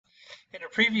In a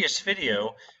previous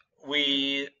video,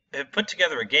 we have put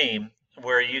together a game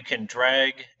where you can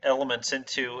drag elements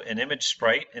into an image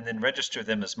sprite and then register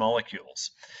them as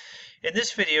molecules. In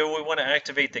this video, we want to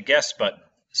activate the guess button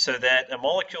so that a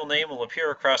molecule name will appear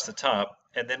across the top,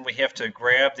 and then we have to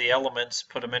grab the elements,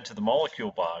 put them into the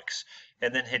molecule box,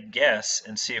 and then hit guess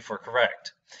and see if we're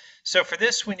correct. So for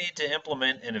this, we need to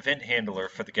implement an event handler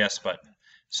for the guess button.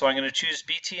 So I'm going to choose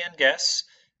btn guess,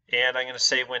 and I'm going to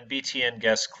say when btn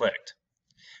guess clicked.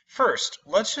 First,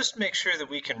 let's just make sure that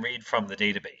we can read from the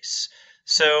database.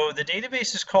 So the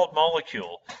database is called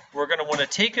molecule. We're going to want to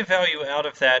take a value out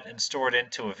of that and store it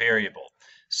into a variable.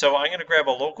 So I'm going to grab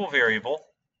a local variable.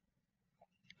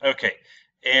 Okay,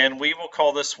 and we will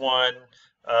call this one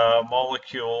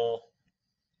molecule.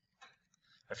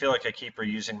 I feel like I keep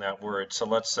reusing that word. So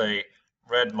let's say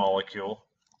red molecule.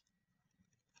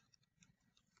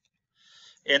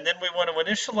 And then we want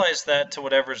to initialize that to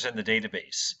whatever's in the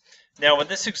database. Now in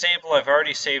this example, I've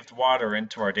already saved water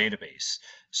into our database.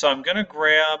 So I'm going to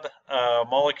grab a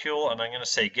molecule and I'm going to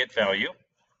say get value.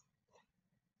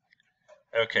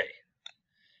 Okay.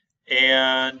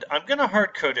 And I'm going to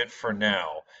hard code it for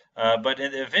now, but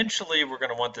eventually we're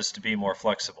going to want this to be more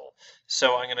flexible.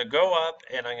 So I'm going to go up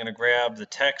and I'm going to grab the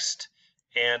text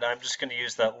and I'm just going to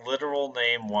use that literal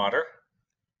name water.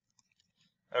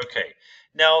 Okay.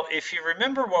 Now, if you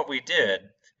remember what we did,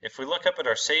 if we look up at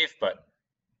our save button,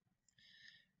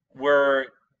 we're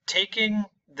taking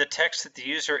the text that the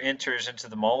user enters into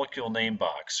the molecule name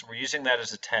box. We're using that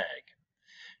as a tag.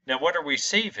 Now, what are we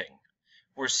saving?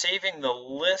 We're saving the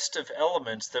list of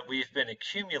elements that we've been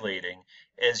accumulating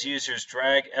as users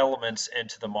drag elements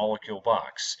into the molecule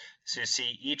box. So you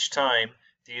see, each time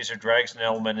the user drags an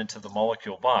element into the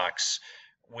molecule box,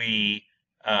 we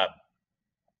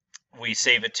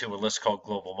save it to a list called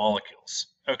global molecules.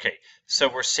 Okay,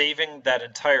 so we're saving that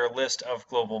entire list of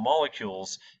global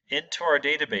molecules into our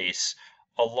database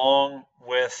along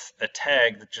with a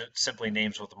tag that just simply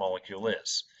names what the molecule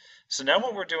is. So now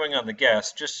what we're doing on the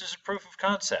guess, just as a proof of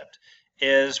concept,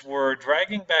 is we're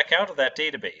dragging back out of that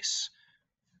database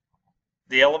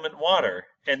the element water,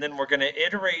 and then we're going to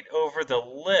iterate over the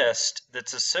list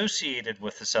that's associated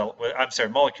with this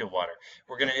molecule water.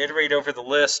 We're going to iterate over the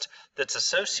list that's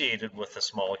associated with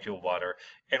this molecule water,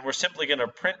 and we're simply going to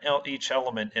print out each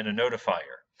element in a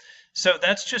notifier. So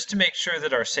that's just to make sure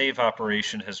that our save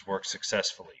operation has worked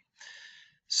successfully.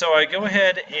 So I go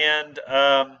ahead and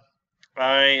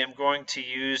I am going to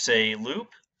use a loop.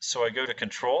 So I go to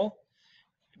control.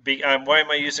 Why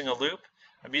am I using a loop?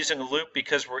 I'm using a loop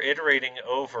because we're iterating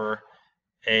over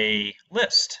a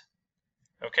list.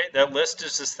 Okay, that list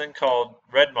is this thing called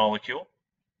red molecule.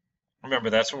 Remember,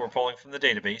 that's what we're pulling from the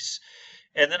database.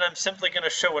 And then I'm simply going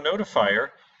to show a notifier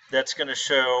that's going to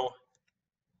show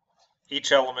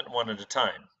each element one at a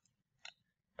time.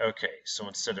 Okay, so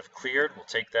instead of cleared, we'll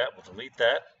take that, we'll delete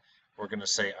that. We're going to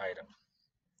say item.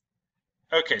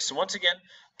 Okay, so once again,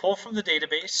 pull from the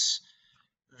database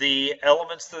the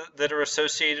elements that are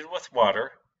associated with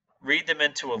water, read them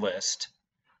into a list,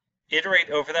 iterate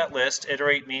over that list.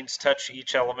 Iterate means touch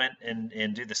each element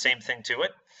and do the same thing to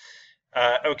it.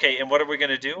 Okay, and what are we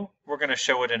going to do? We're going to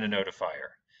show it in a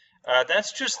notifier.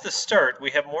 That's just the start.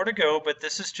 We have more to go, but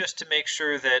this is just to make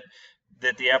sure that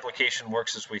the application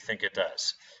works as we think it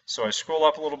does. So I scroll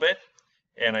up a little bit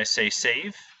and I say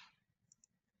save.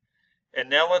 And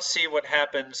now let's see what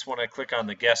happens when I click on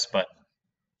the guess button.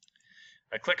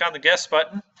 I click on the guess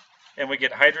button and we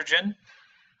get hydrogen.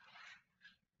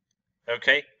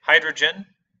 Okay, hydrogen.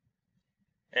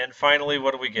 And finally,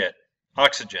 what do we get?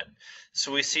 Oxygen.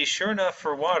 So we see, sure enough,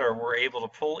 for water, we're able to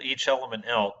pull each element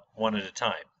out one at a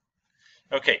time.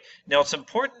 Okay, now it's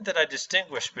important that I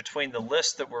distinguish between the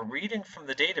list that we're reading from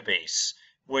the database,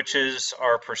 which is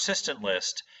our persistent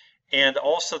list, and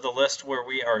also the list where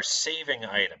we are saving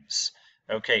items.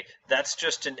 Okay, that's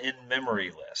just an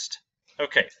in-memory list.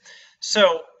 Okay,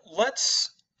 so let's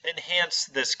enhance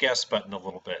this guess button a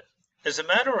little bit. As a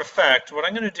matter of fact, what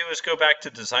I'm going to do is go back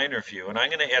to designer view and I'm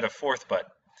going to add a fourth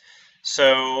button.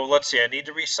 So let's see, I need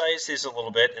to resize these a little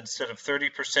bit. Instead of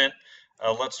 30%,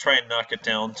 let's try and knock it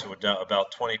down to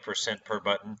about 20% per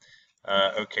button.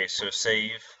 Okay, so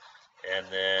save, and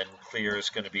then clear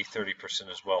is going to be 30%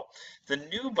 as well. The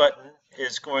new button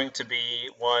is going to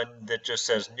be one that just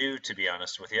says new, to be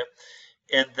honest with you.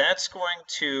 And that's going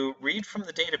to read from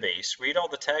the database, read all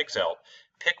the tags out,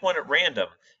 pick one at random,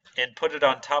 and put it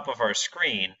on top of our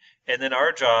screen. And then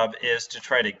our job is to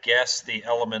try to guess the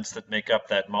elements that make up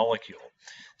that molecule.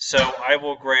 So I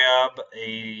will grab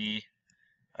a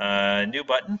new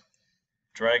button,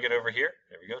 drag it over here.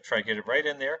 There we go. Try to get it right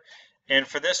in there. And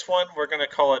for this one, we're going to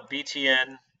call it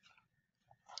btn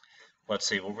let's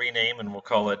see, we'll rename and we'll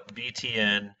call it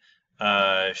btn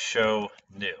show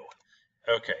new.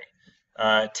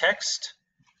 Okay. Text,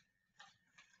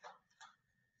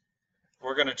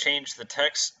 we're going to change the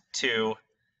text to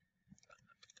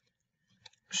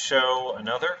show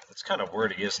another. That's kind of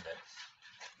wordy, isn't it?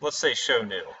 Let's say show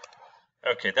new.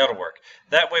 Okay, that'll work.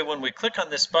 That way, when we click on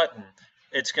this button,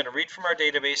 it's going to read from our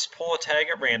database, pull a tag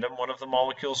at random, one of the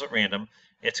molecules at random.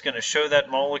 It's going to show that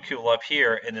molecule up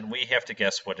here, and then we have to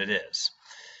guess what it is.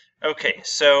 Okay,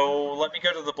 so let me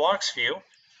go to the blocks view.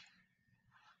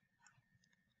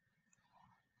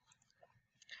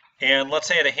 And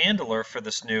let's add a handler for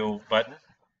this new button.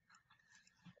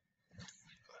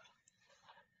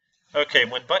 Okay,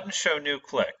 when button show new,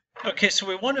 click. Okay, so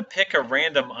we want to pick a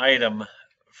random item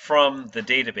from the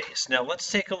database. Now let's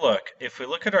take a look. If we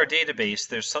look at our database,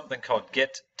 there's something called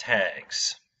get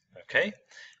tags. Okay,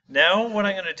 now what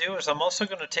I'm going to do is I'm also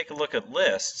going to take a look at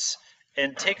lists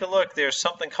and take a look. There's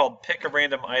something called pick a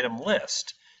random item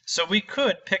list. So we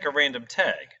could pick a random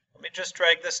tag. Let me just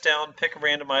drag this down, pick a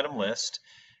random item list,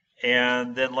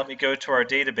 and then let me go to our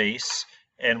database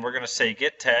and we're going to say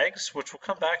get tags, which will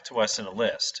come back to us in a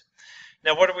list.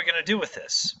 Now what are we going to do with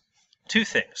this? Two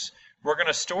things. We're going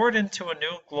to store it into a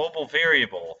new global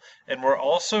variable, and we're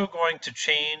also going to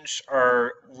change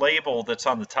our label that's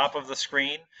on the top of the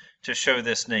screen to show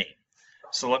this name.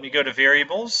 So let me go to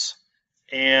variables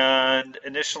and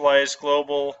initialize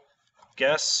global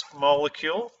guess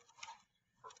molecule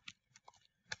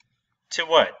to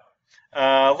what?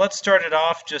 Let's start it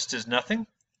off just as nothing.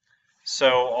 So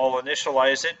I'll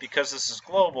initialize it. Because this is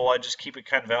global, I just keep it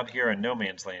kind of out here in no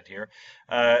man's land here.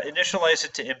 Initialize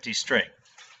it to empty string.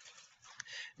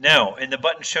 Now, in the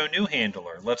button show new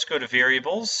handler, let's go to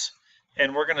variables,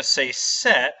 and we're going to say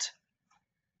set,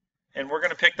 and we're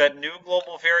going to pick that new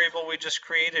global variable we just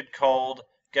created called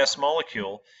guess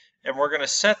molecule, and we're going to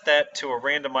set that to a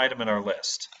random item in our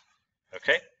list.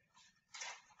 Okay?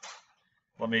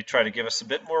 Let me try to give us a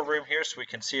bit more room here so we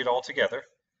can see it all together.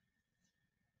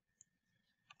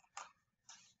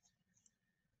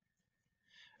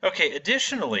 Okay,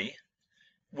 additionally,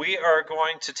 we are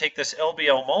going to take this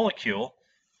LBL molecule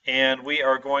and we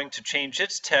are going to change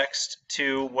its text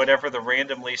to whatever the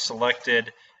randomly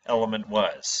selected element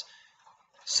was.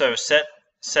 So set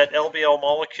LBL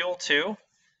molecule to,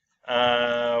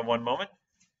 one moment,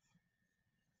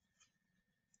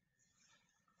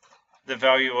 the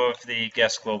value of the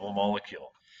guess global molecule.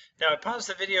 Now I paused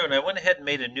the video and I went ahead and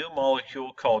made a new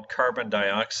molecule called carbon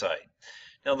dioxide.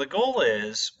 Now the goal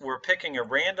is we're picking a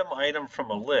random item from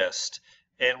a list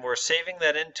and we're saving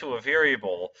that into a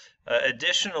variable.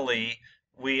 Additionally,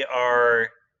 we are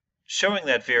showing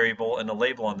that variable in a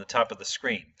label on the top of the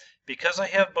screen. Because I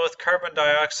have both carbon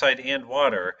dioxide and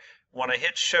water, when I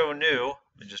hit show new,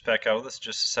 let me just back out of this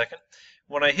just a second.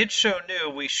 When I hit show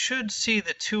new, we should see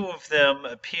the two of them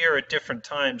appear at different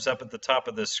times up at the top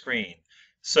of the screen.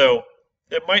 So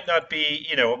it might not be,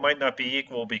 it might not be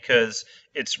equal because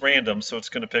it's random, so it's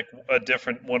going to pick a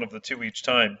different one of the two each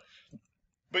time.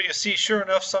 But you see, sure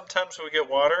enough, sometimes we get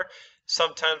water,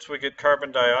 sometimes we get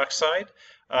carbon dioxide.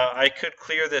 I could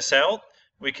clear this out.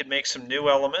 We could make some new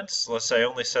elements. Let's say I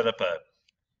only set up a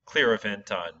clear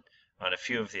event on a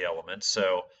few of the elements.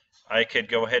 So I could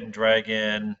go ahead and drag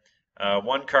in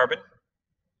one carbon,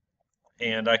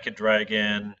 and I could drag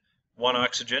in one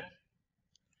oxygen,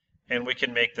 and we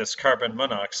can make this carbon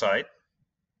monoxide.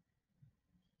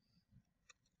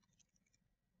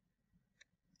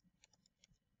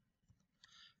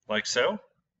 Like so,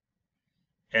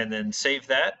 and then save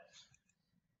that.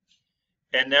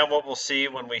 And now what we'll see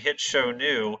when we hit show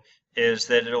new is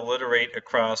that it'll iterate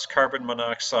across carbon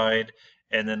monoxide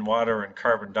and then water and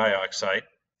carbon dioxide.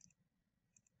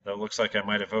 That looks like I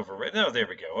might have overwritten. No, there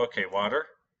we go. Okay, water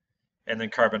and then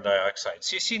carbon dioxide.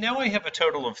 So you see, now I have a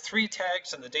total of 3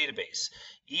 tags in the database,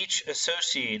 each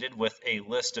associated with a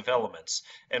list of elements,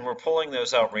 and we're pulling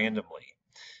those out randomly.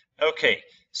 Okay,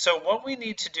 so what we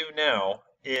need to do now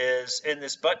is in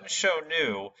this button show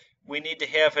new, we need to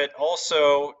have it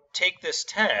also take this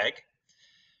tag,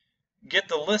 get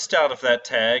the list out of that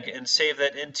tag, and save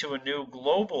that into a new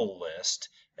global list.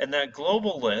 And that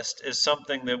global list is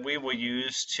something that we will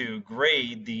use to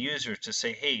grade the user to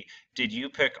say, hey, did you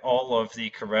pick all of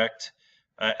the correct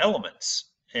elements?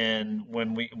 And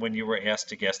when you were asked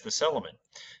to guess this element.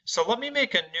 So let me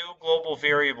make a new global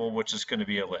variable, which is going to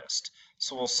be a list.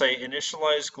 So we'll say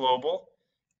initialize global,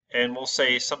 and we'll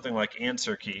say something like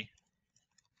answer key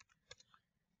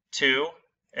to,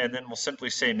 and then we'll simply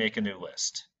say make a new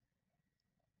list.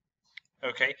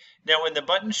 Okay, now in the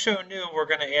button show new, we're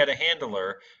going to add a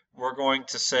handler. We're going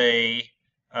to say,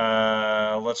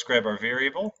 let's grab our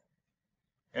variable,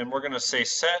 and we're going to say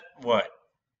set what?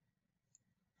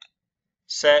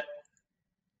 Set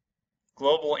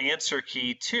global answer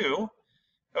key to.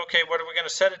 Okay, what are we going to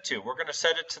set it to? We're going to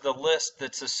set it to the list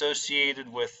that's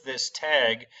associated with this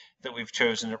tag that we've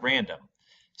chosen at random.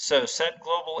 So set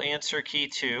global answer key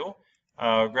to,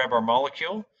 grab our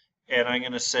molecule, and I'm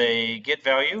going to say get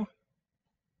value.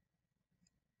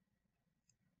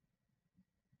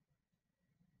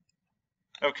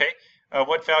 Okay,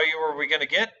 what value are we going to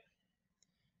get?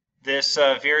 This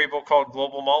variable called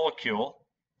global molecule,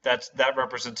 that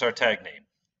represents our tag name.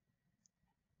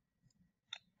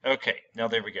 Okay, now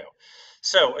there we go.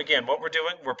 So again, what we're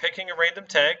doing, we're picking a random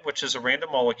tag, which is a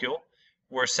random molecule.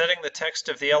 We're setting the text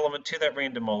of the element to that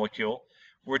random molecule.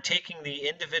 We're taking the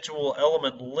individual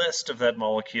element list of that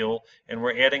molecule, and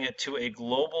we're adding it to a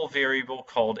global variable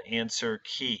called answer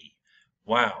key.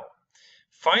 Wow.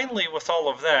 Finally, with all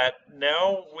of that,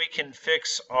 now we can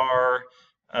fix our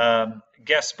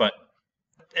guess button.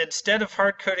 Instead of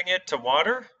hard coding it to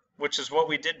water, which is what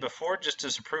we did before just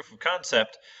as a proof of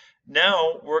concept,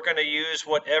 now we're going to use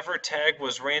whatever tag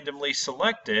was randomly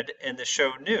selected in the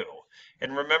show new.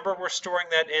 And remember, we're storing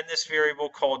that in this variable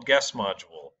called guess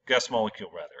molecule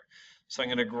rather. So I'm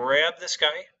going to grab this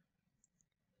guy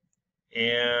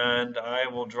and I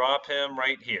will drop him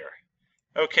right here.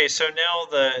 Okay, so now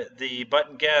the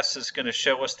button guess is going to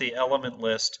show us the element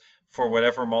list for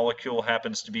whatever molecule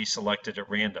happens to be selected at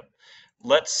random.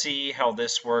 Let's see how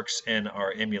this works in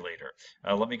our emulator.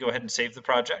 Let me go ahead and save the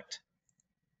project.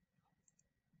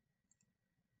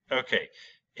 Okay,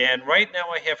 and right now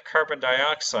I have carbon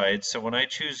dioxide, so when I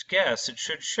choose guess, it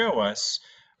should show us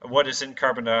what is in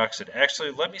carbon dioxide.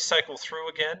 Actually, let me cycle through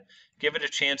again, give it a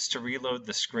chance to reload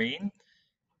the screen.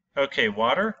 Okay,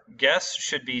 water, guess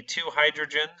should be 2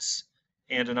 hydrogens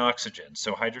and an oxygen.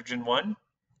 So hydrogen 1,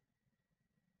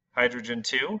 hydrogen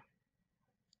 2,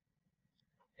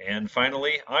 and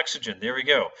finally oxygen. There we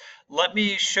go. Let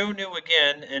me show new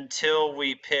again until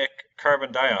we pick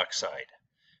carbon dioxide.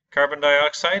 Carbon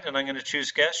dioxide, and I'm going to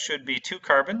choose guess, should be 2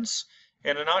 carbons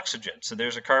and an oxygen. So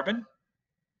there's a carbon,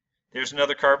 there's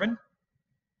another carbon,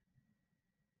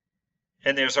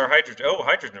 and there's our hydrogen. Oh,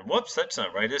 hydrogen. Whoops, that's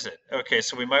not right, is it? Okay,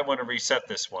 so we might want to reset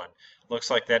this one. Looks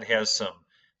like that has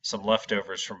some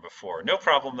leftovers from before. No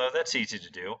problem, though. That's easy to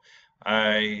do.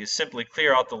 I simply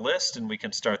clear out the list, and we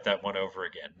can start that one over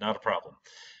again. Not a problem.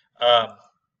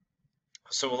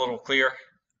 So a little clear.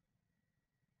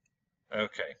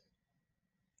 Okay.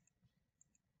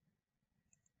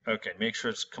 Okay, make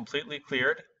sure it's completely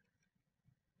cleared.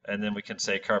 And then we can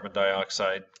say carbon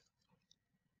dioxide.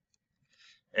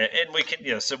 And we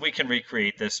can, so we can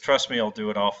recreate this. Trust me, I'll do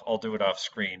it off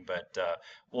screen, but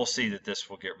we'll see that this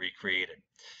will get recreated.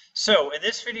 So in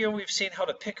this video, we've seen how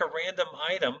to pick a random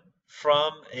item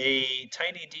from a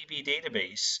TinyDB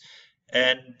database.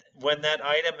 And when that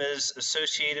item is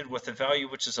associated with a value,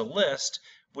 which is a list,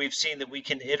 we've seen that we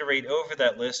can iterate over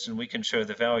that list and we can show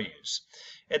the values.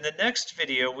 In the next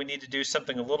video, we need to do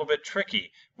something a little bit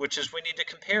tricky, which is we need to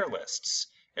compare lists.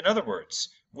 In other words,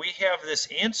 we have this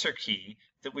answer key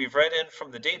that we've read in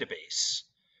from the database.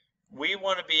 We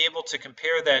want to be able to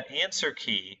compare that answer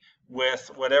key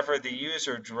with whatever the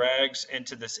user drags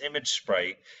into this image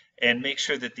sprite and make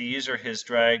sure that the user has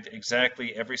dragged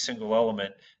exactly every single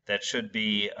element that should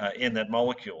be in that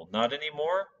molecule. Not any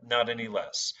more, not any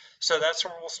less. So that's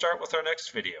where we'll start with our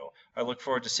next video. I look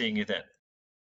forward to seeing you then.